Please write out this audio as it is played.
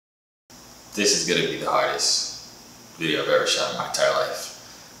This is gonna be the hardest video I've ever shot in my entire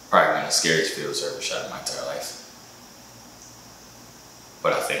life. Probably one of the scariest videos I've ever shot in my entire life.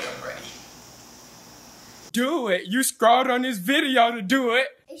 But I think I'm ready. Do it! You scrolled on this video to do it!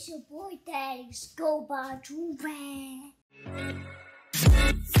 It's your boy Daddy's Go by Joovier.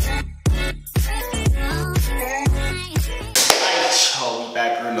 Alright, we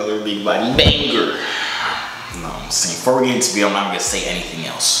back for another big body banger. You know what I'm saying? Before we get into the video, I'm not gonna say anything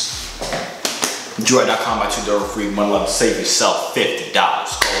else. Joovier.com by $2 free. One love to save yourself $50. Go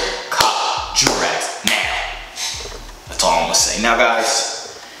cop Joovier now. That's all I'm gonna say. Now,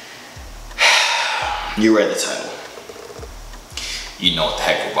 guys, you read the title. You know what the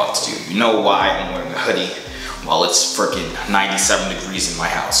heck we're about to do. You know why I'm wearing a hoodie while it's freaking 97 degrees in my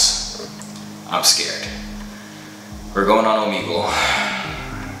house. I'm scared. We're going on Omegle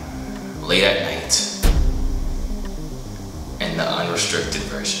late at night in the unrestricted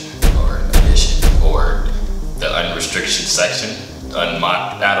version or edition or the unrestricted section. I don't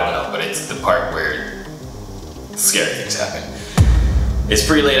know, but it's the part where scary things happen. It's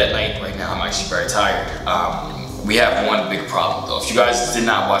pretty late at night right now. I'm actually very tired. We have one big problem though. If you guys did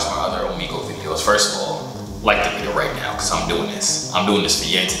not watch my other Omegle videos, first of all, like the video right now because I'm doing this. I'm doing this for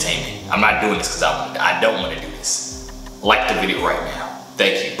your entertainment. I'm not doing this because I don't want to do this. Like the video right now.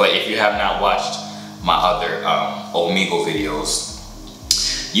 Thank you. But if you have not watched my other Omegle videos,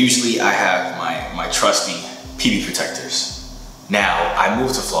 usually I have my trusty PB protectors. Now, I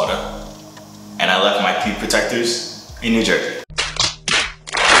moved to Florida and I left my PB protectors in New Jersey.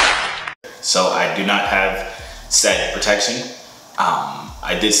 So I do not have said protection.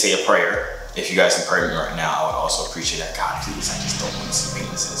 I did say a prayer. If you guys can pray with me right now, I would also appreciate that. God, please, I just don't want to see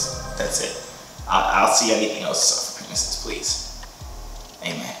penises. That's it. I'll see anything else except for penises, please.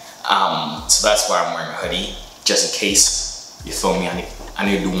 Amen. So that's why I'm wearing a hoodie, just in case you feel me. I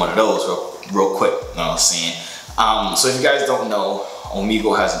need to do one of those real quick. You know what I'm saying? So if you guys don't know,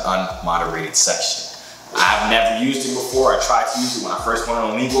 Omegle has an unmoderated section. I've never used it before. I tried to use it when I first went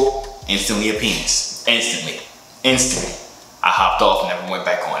on Omegle. Instantly a penis. Instantly. I hopped off and never went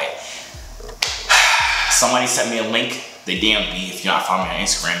back on it. Somebody sent me a link. They DM'd me. If you're not following me on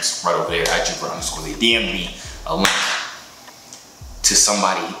Instagram, it's right over there at Joovier_. They DM'd me a link to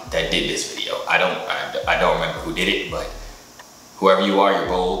somebody that did this video. I don't remember who did it, but whoever you are, you're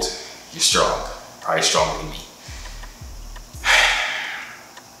bold, you're strong. Probably stronger than me.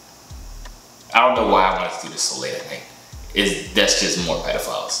 I don't know why I wanted to do this so late at night. That's just more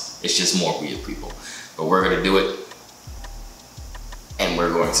pedophiles. It's just more weird people. But we're gonna do it, and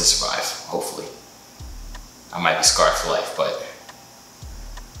we're going to survive, hopefully. I might be scarred for life, but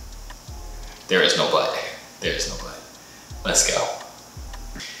there is no but. There is no but. Let's go.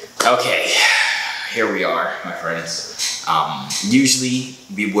 Okay, here we are, my friends. Usually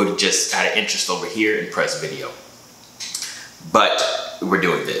we would just add an interest over here and press video. But we're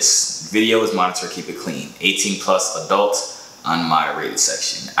doing this. Video is monitored, keep it clean. 18 plus adult, unmoderated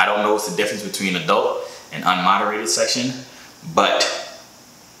section. I don't know what's the difference between adult and unmoderated section, but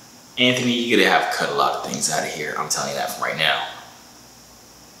Anthony, you're gonna have to cut a lot of things out of here. I'm telling you that from right now.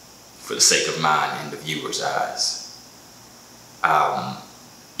 For the sake of mine and the viewers' eyes.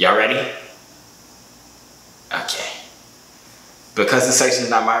 Y'all ready? Okay. Because the section is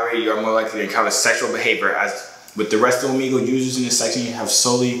not moderated, you are more likely to encounter sexual behavior. As with the rest of Omegle, users in this section are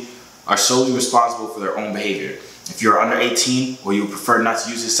solely responsible for their own behavior. If you're under 18 or you prefer not to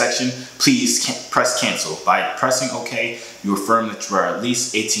use this section, please press cancel. By pressing OK, you affirm that you are at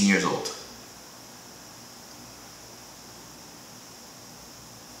least 18 years old.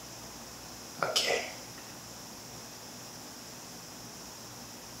 Okay.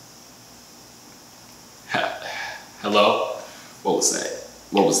 Hello? What was that?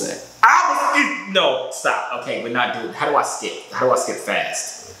 What was that? No, stop. Okay, we're not doing. How do I skip? How do I skip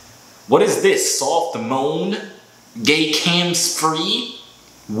fast? What is this? Soft moan? Gay cams free?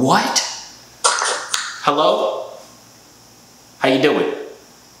 What? Hello? How you doing?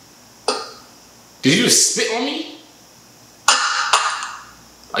 Did you just spit on me?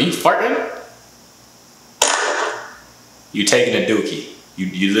 Are you farting? You taking a dookie.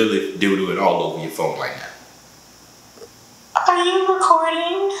 You literally doing it all over your phone right now. Are you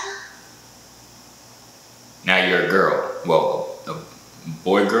recording? Now you're a girl. Well, a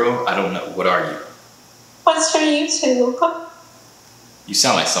boy, girl? I don't know. What are you? What's your YouTube? You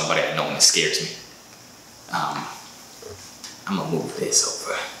sound like somebody I know and it scares me. I'm gonna move this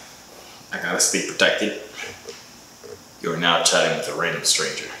over. I gotta stay protected. You're now chatting with a random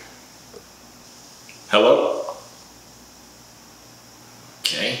stranger. Hello?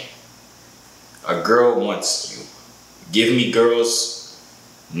 Okay. A girl wants you. Give me girls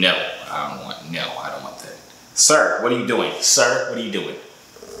No, I don't want that. Sir, what are you doing? Sir, what are you doing?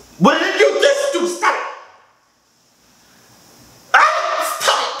 What did you just do? Stop it! Ah,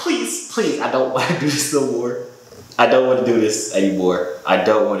 stop it, please, please. I don't want to do this no more. I don't want to do this anymore. I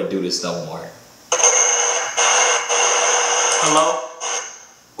don't want to do this no more. Hello?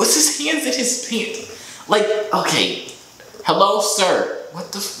 What's his hands in his pants? Like, okay. Hello, sir.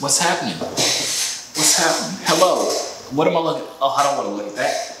 What's happening? What's happening? Hello. What am I looking? Oh, I don't want to look at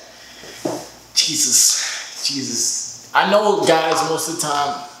that. Jesus. I know guys most of the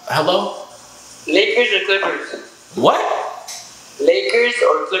time. Hello? Lakers or Clippers? What? Lakers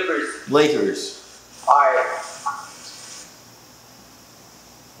or Clippers? Lakers. Alright.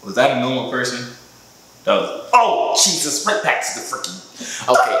 Was that a normal person? That was, oh, Jesus. Right back to the freaking.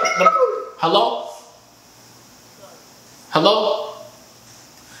 Okay. Hello? Hello?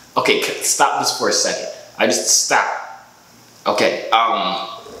 Okay, stop this for a second. I just stop. Okay,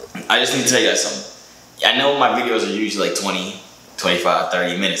 I just need to tell you guys something. I know my videos are usually like 20, 25,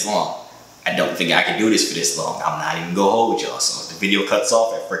 30 minutes long. I don't think I can do this for this long. I'm not even gonna hold y'all. So if the video cuts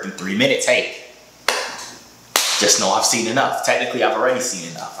off at freaking 3 minutes, hey, just know I've seen enough. Technically, I've already seen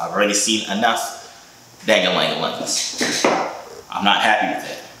enough. I've already seen enough dang-a-lang-a-langas. I'm not happy with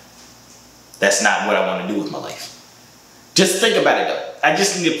that. That's not what I want to do with my life. Just think about it though. I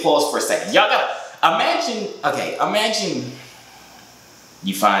just need to pause for a second. Y'all gotta imagine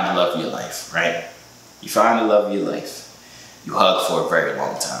you find the love of your life, right? You find the love of your life. You hug for a very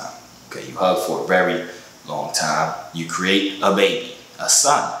long time. Okay, you hug for a very long time. You create a baby, a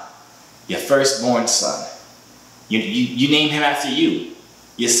son, your firstborn son. You name him after you,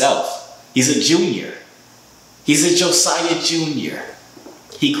 yourself. He's a junior. He's a Josiah Junior.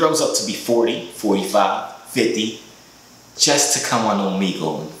 He grows up to be 40, 45, 50, just to come on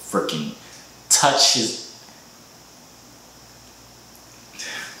Omegle and freaking touch his...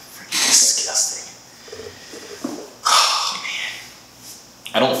 Freaking disgusting. Oh, man.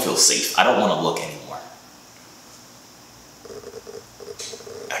 I don't feel safe. I don't want to look anymore.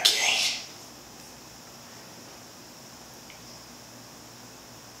 Okay.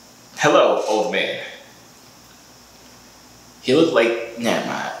 Hello, old man. He looked like... Never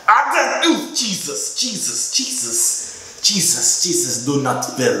mind. Jesus, do not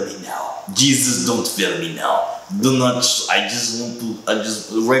fail me now. Jesus, don't fail me now. Do not,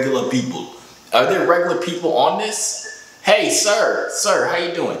 regular people. Are there regular people on this? Hey, sir, how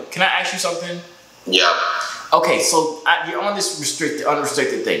you doing? Can I ask you something? Yeah. Okay, so you're on this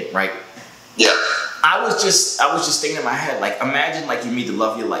unrestricted thing, right? Yeah. I was just thinking in my head, like, imagine like you meet the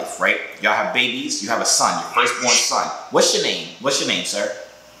love of your life, right? Y'all have babies, you have a son, your firstborn son. What's your name? What's your name, sir?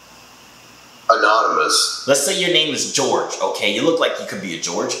 Anonymous. Let's say your name is George, okay? You look like you could be a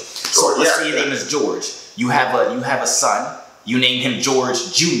George. So let's say your name is George. You have a son. You name him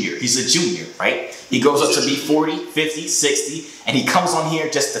George Jr. He's a junior, right? He grows up to be 40, 50, 60, and he comes on here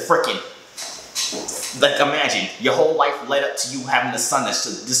just to frickin', like, imagine your whole life led up to you having a son that's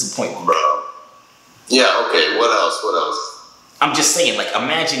just a disappointment. Bro. Yeah, okay, what else? I'm just saying, like,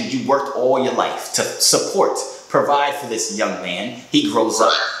 imagine you worked all your life to support, provide for this young man. He grows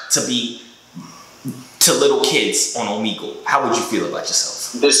up to little kids on Omegle. How would you feel about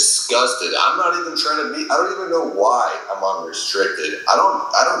yourself? Disgusted. I'm not even trying to be, I don't even know why I'm unrestricted. I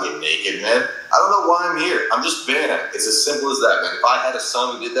don't get naked, man. I don't know why I'm here. I'm just banned. It's as simple as that, man. If I had a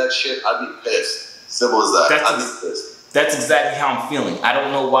son who did that shit, I'd be pissed. Simple as that. I'd be pissed. That's exactly how I'm feeling. I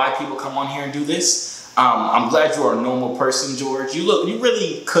don't know why people come on here and do this. I'm glad you're a normal person, George. You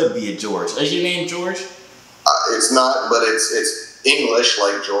really could be a George. Is your name George? It's not, but it's English,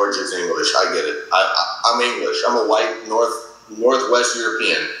 like George is English. I get it. I'm English. I'm a white Northwest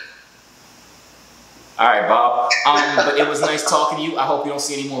European. All right, Bob. But it was nice talking to you. I hope you don't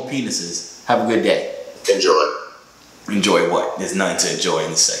see any more penises. Have a good day. Enjoy. Enjoy what? There's nothing to enjoy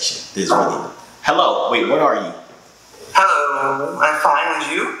in this section. There's really... Hello. Wait, what are you? Hello. I'm fine.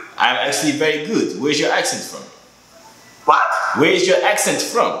 And you? I'm actually very good. Where's your accent from? What? Where's your accent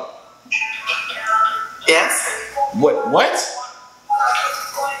from? Yes? What?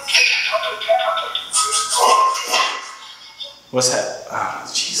 What's that? Oh,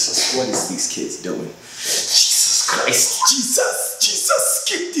 Jesus. What is these kids doing? Jesus Christ. Jesus.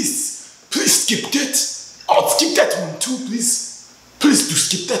 Skip this. Please skip that. Oh, skip that one too, please. Please do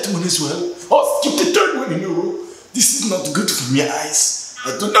skip that one as well. Oh, skip the third one in a row. This is not good for my eyes.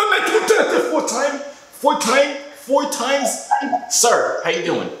 I do not like to do that four times. Sir, how you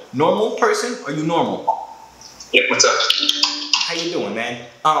doing? Normal person? Are you normal? Yeah, what's up? How you doing, man?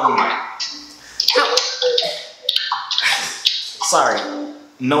 Sorry,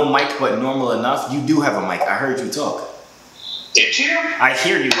 no mic, but normal enough. You do have a mic. I heard you talk. Did you? I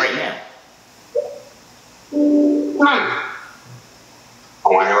hear you right now. I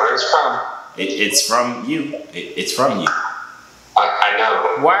wonder where it's from. It's from you. It's from you. I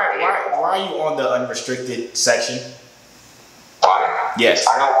know. Why are you on the unrestricted section? Why? Yes.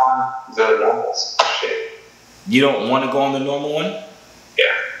 I don't want the normal shit. You don't want to go on the normal one?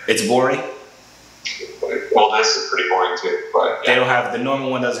 Yeah. It's boring? Well, this is pretty boring too, but yeah. They don't have, the normal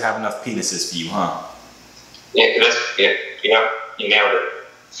one doesn't have enough penises for you, huh? Yeah, you nailed it.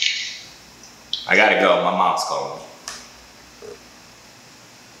 I gotta go, my mom's calling me.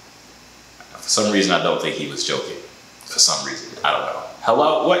 For some reason, I don't think he was joking. For some reason, I don't know.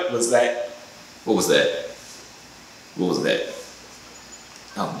 Hello, what was that? What was that? What was that?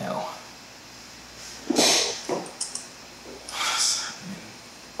 Oh no.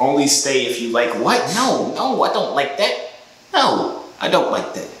 Only stay if you like what? No, I don't like that. No, I don't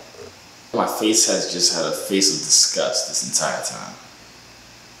like that. My face has just had a face of disgust this entire time.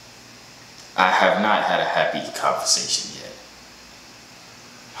 I have not had a happy conversation yet.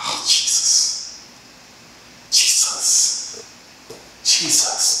 Oh, Jesus. Jesus.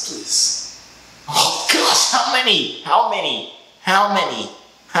 Jesus, please. Oh gosh, how many? How many? How many?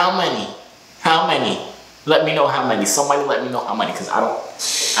 How many? How many? Let me know how many. Somebody let me know how many, because I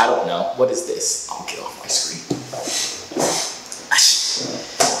don't know. What is this? I'll get off my screen.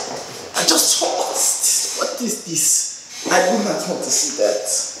 I just told us. What is this? I do not want to see that.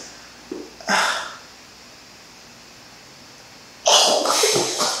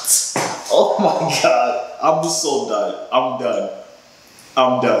 Oh my God. I'm just so done. I'm done.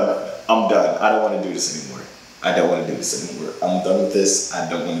 I'm done. I'm done. I don't want to do this anymore. I don't want to do this anymore. I'm done with this. I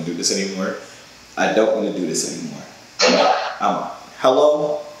don't want to do this anymore. I don't want to do this anymore.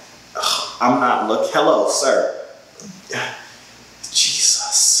 Hello? I'm not look. Hello, sir.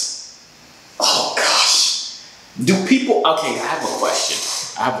 Jesus. Oh gosh. Do people? Okay, I have a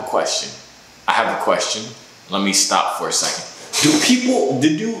question. Let me stop for a second.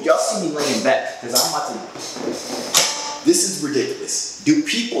 Y'all see me laying back? Because I'm about to. This is ridiculous.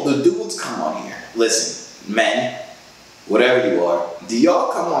 The dudes come on here? Listen, men, whatever you are, do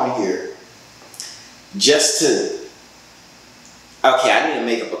y'all come on here just to, okay, I need to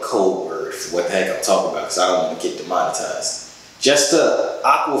make up a code word for what the heck I'm talking about because I don't want to get demonetized. Just to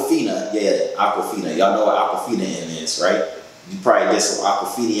Aquafina, Aquafina. Y'all know what Aquafina is, right? You probably did some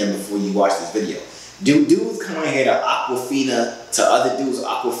Aquafina in before you watch this video. Do dudes come on here to Aquafina to other dudes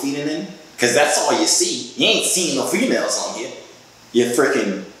Aquafina in? Because that's all you see. You ain't seen no females on here. You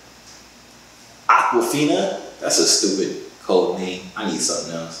freaking Aquafina? That's a stupid code name. I need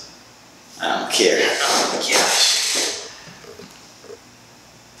something else. I don't care. Oh my gosh.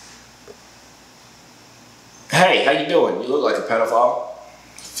 Hey, how you doing? You look like a pedophile.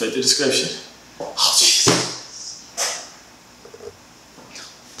 Fit the description. Oh, Jesus.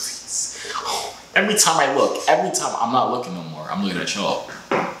 Please. Oh, every time I'm not looking no more. I'm looking at y'all.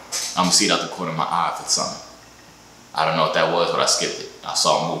 I'm gonna see it out the corner of my eye if it's something. I don't know what that was, but I skipped it. I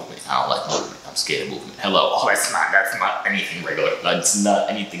saw movement. I don't like movement. I'm scared of movement. Hello. Oh, that's not anything regular. That's not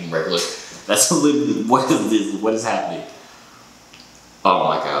anything regular. That's literally, what is this? What is happening? Oh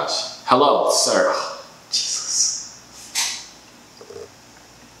my gosh. Hello, sir. Oh, Jesus.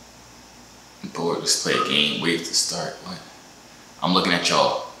 I'm bored. Let's play a game. Wait to start. What? I'm looking at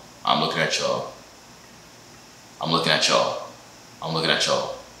y'all. I'm looking at y'all. I'm looking at y'all. I'm looking at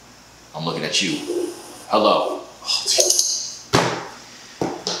y'all. I'm looking at you. Hello.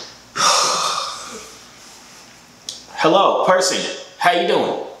 Oh, hello, person. How you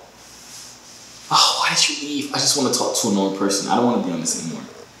doing? Oh, why did you leave? I just want to talk to a normal person. I don't want to be on this anymore.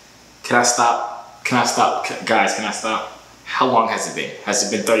 Can I stop? Can I stop? Guys, can I stop? How long has it been? Has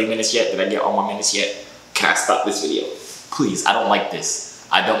it been 30 minutes yet? Did I get all my minutes yet? Can I stop this video? Please, I don't like this.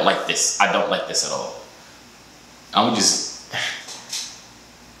 I don't like this. I don't like this at all. I'm just...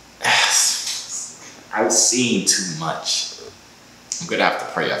 I've seen too much. I'm gonna have to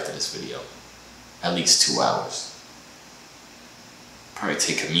pray after this video. At least 2 hours. Probably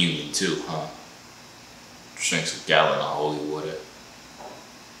take communion too, huh? Drink a gallon of holy water.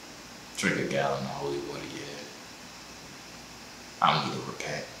 Drink a gallon of holy water, yeah. I don't need to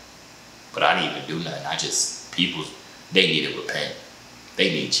repent. But I need to do nothing. People, they need to repent. They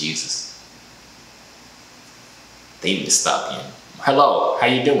need Jesus. They need to stop being. Hello, how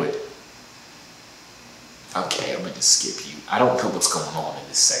you doing? Okay, I'm going to skip you. I don't know what's going on in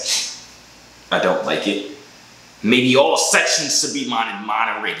this section. I don't like it. Maybe all sections should be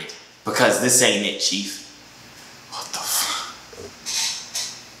moderated because this ain't it, Chief. What the fuck?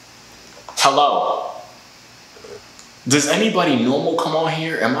 Hello. Does anybody normal come on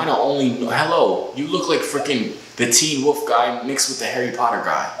here? Am I the only? Hello, you look like freaking the Teen Wolf guy mixed with the Harry Potter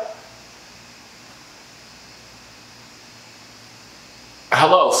guy.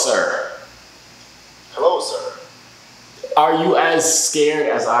 Hello, sir. Hello, sir. Are you as scared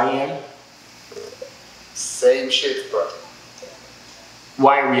as I am? Same shit, bro.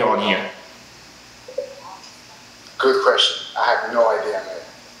 Why are we on here? Good question. I have no idea, man.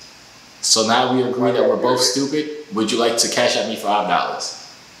 So now we agree that we're both stupid. Would you like to cash at me $5?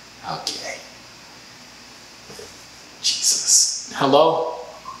 Okay. Jesus. Hello?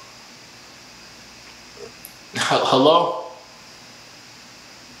 Hello?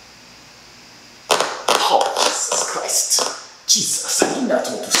 Oh, Jesus Christ. Jesus, I did not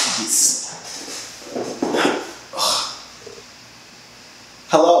want to see this.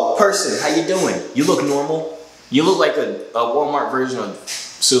 Hello, person, how you doing? You look normal. You look like a Walmart version of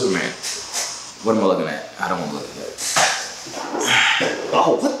Superman. What am I looking at? I don't want to look at that.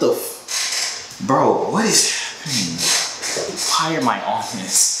 Oh, what the bro, what is happening? Why am I on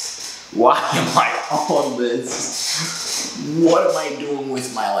this? Why am I on this? What am I doing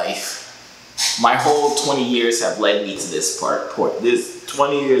with my life? My whole 20 years have led me to this part. This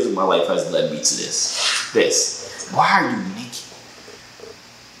 20 years of my life has led me to this. Why are you naked?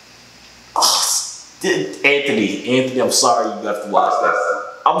 Oh, Anthony, I'm sorry you have to watch this.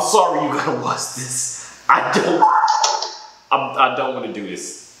 I'm sorry you gotta watch this. I don't want to do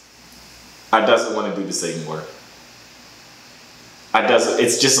this. I doesn't want to do this anymore.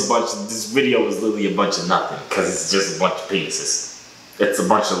 It's just a bunch of, this video is literally a bunch of nothing because it's just a bunch of penises. It's a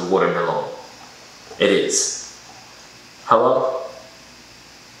bunch of watermelon. It is. Hello?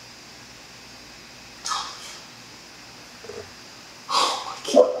 Oh my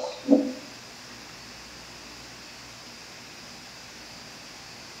God.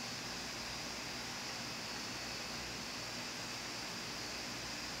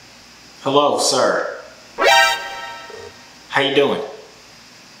 Hello, sir. How you doing?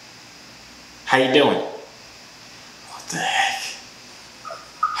 How you doing? What the heck?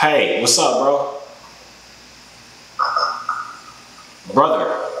 Hey, what's up, bro? Brother.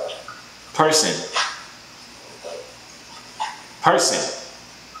 Person.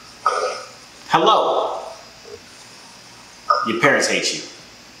 Hello. Your parents hate you.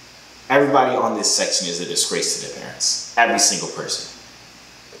 Everybody on this section is a disgrace to their parents. Every single person.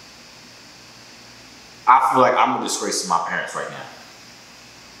 I feel like I'm a disgrace to my parents right now.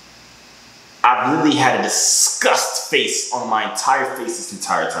 I've literally had a disgust face on my entire face this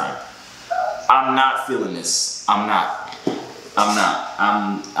entire time. I'm not feeling this. I'm not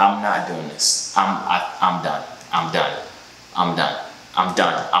doing this. I'm done.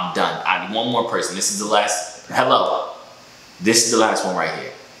 I need one more person. This is the last. Hello. This is the last one right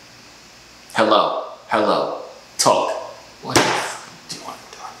here. Hello. Talk. What the fuck do you want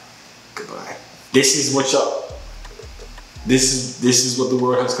to do? Goodbye. This is what y'all. This is what the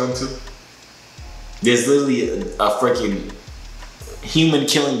world has come to. There's literally a freaking human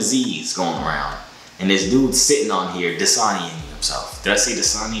killing disease going around, and this dude sitting on here Dasaniing himself. Did I say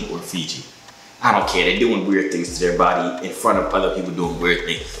Dasani or Fiji? I don't care. They're doing weird things to their body in front of other people doing weird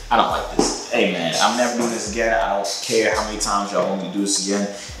things. I don't like this. Hey man, I'm never doing this again. I don't care how many times y'all want me to do this again.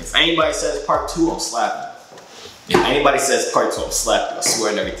 If anybody says part 2, I'm slapping. If anybody says part 2, I'm slapping. I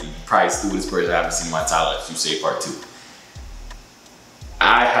swear on everything. You probably the stupidest person I haven't seen in my entire life if you say part 2.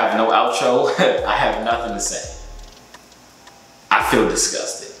 I have no outro. I have nothing to say. I feel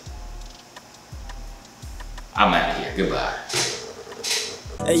disgusted. I'm out of here. Goodbye.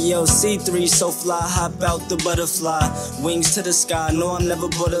 Hey yo, C3 so fly, hop out the butterfly. Wings to the sky, no I'm never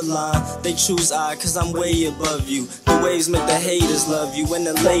borderline. They choose I, cause I'm way above you. The waves make the haters love you when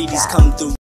the ladies come through.